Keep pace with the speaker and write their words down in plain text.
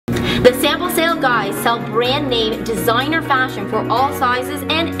The Sample Sale guys sell brand name designer fashion for all sizes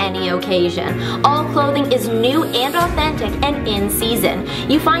and any occasion. All clothing is new and authentic and in season.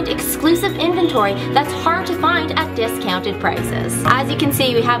 You find exclusive inventory that's hard to find at discounted prices. As you can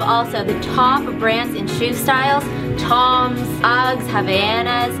see, we have also the top brands in shoe styles: Toms, Uggs,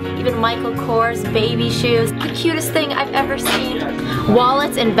 Havanas, even Michael Kors baby shoes. The cutest thing I've ever seen.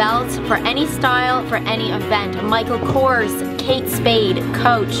 Wallets and belts for any style, for any event. Michael Kors, Kate Spade,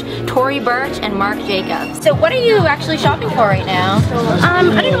 Coach, Tory Burch, and Marc Jacobs. So what are you actually shopping for right now? I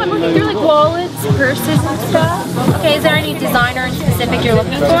don't know, I'm looking through like wallets, purses and stuff. Okay, is there any designer in specific you're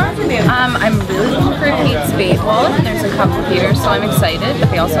looking for? I'm really looking for a Kate Spade wallet, and there's a couple here, so I'm excited, but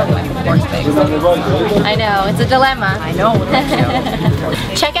they also have Michael Kors bags. I know, it's a dilemma. I know.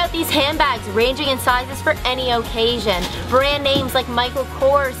 Check out these handbags ranging in sizes for any occasion. Brand names like Michael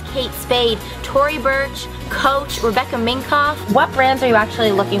Kors, Kate Spade, Tory Burch, Coach, Rebecca Minkoff. What brands are you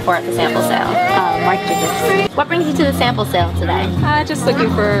actually looking for at the sample sale? Marc Jacobs. What brings you to the sample sale today? Just looking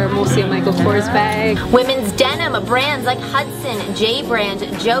for mostly a Michael Kors bag. Women's denim brands like Hudson, J Brand,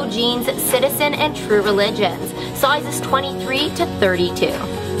 Joe Jeans, Citizen, and True Religions. Sizes 23 to 32.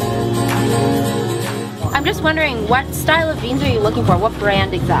 I'm just wondering, what style of jeans are you looking for? What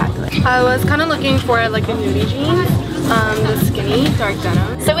brand exactly? I was kind of looking for like the nudie jeans, the skinny dark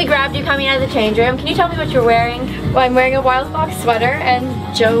denim. So we grabbed you coming out of the change room. Can you tell me what you're wearing? Well, I'm wearing a Wild Fox sweater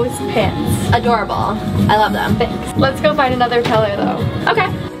and Joe's pants. Adorable. I love them. Thanks. Let's go find another color though. Okay.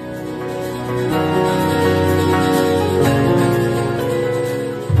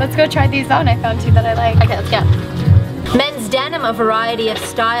 Let's go try these on. I found two that I like. Okay, let's go. Men's denim, a variety of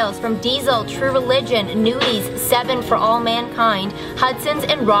styles from Diesel, True Religion, Nudies, 7 for All Mankind, Hudson's,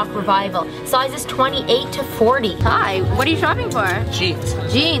 and Rock Revival. Sizes 28 to 40. Hi, what are you shopping for? Jeans.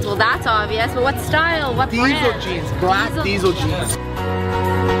 Jeans, well that's obvious, but what style, what Diesel brand? jeans, black diesel jeans.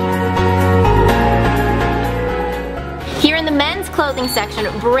 Here in the men's clothing section,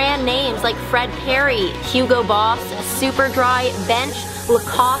 brand names like Fred Perry, Hugo Boss, Superdry, Bench,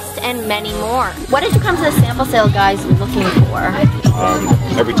 Lacoste, and many more. What did you come to the sample sale guys looking for?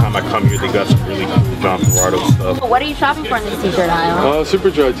 Every time I come here, they got some really cool John Ferraro stuff. What are you shopping for in this t-shirt aisle?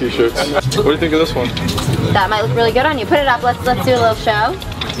 Superdry t-shirts. What do you think of this one? That might look really good on you. Put it up. Let's do a little show.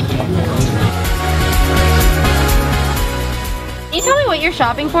 Can you tell me what you're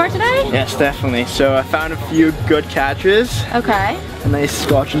shopping for today? Yes, definitely. So I found a few good catches. Okay. A nice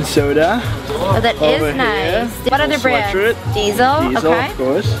scotch and soda. Oh, that is Over nice. here. What other brands? Sweatshirt. Diesel. Diesel, Okay. of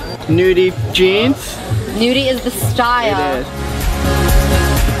course. Nudie jeans. Nudie is the style. It is.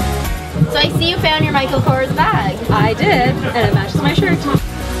 So I see you found your Michael Kors bag. I did, and it matches my shirt.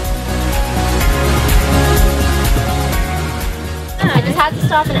 I just had to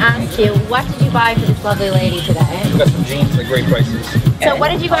stop and ask you, what did you buy for this lovely lady today? Got some jeans at great prices. So what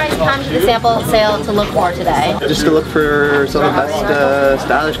did you guys come to the sample sale to look for today? Just to look for some of the best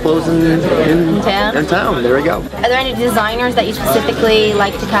stylish clothes in town. There we go. Are there any designers that you specifically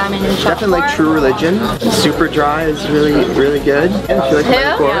like to come and shop Definitely like for? True Religion. Superdry is really good. Yeah, if you like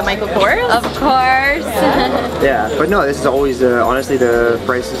Who? Michael Kors. Michael Kors? Of course. Yeah, but no, this is always, honestly, the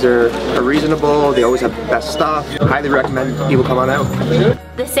prices are reasonable. They always have the best stuff. Highly recommend people come on out.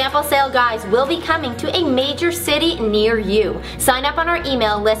 The sample sale guys will be coming to a major city near you. Sign up on our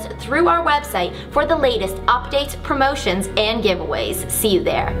email list through our website for the latest updates, promotions, and giveaways. See you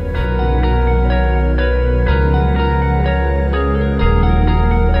there.